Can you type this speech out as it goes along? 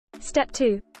Step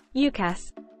 2.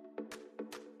 UCAS.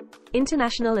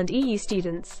 International and EU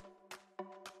students.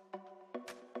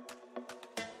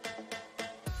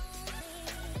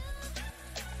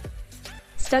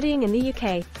 Studying in the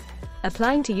UK.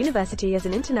 Applying to university as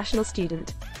an international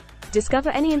student. Discover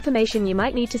any information you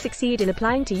might need to succeed in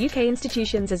applying to UK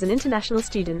institutions as an international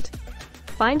student.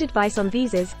 Find advice on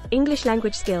visas, English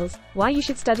language skills, why you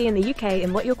should study in the UK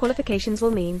and what your qualifications will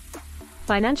mean.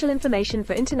 Financial information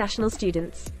for international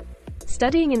students.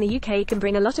 Studying in the UK can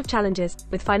bring a lot of challenges,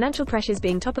 with financial pressures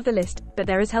being top of the list, but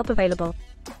there is help available.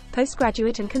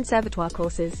 Postgraduate and conservatoire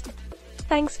courses.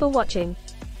 Thanks for watching.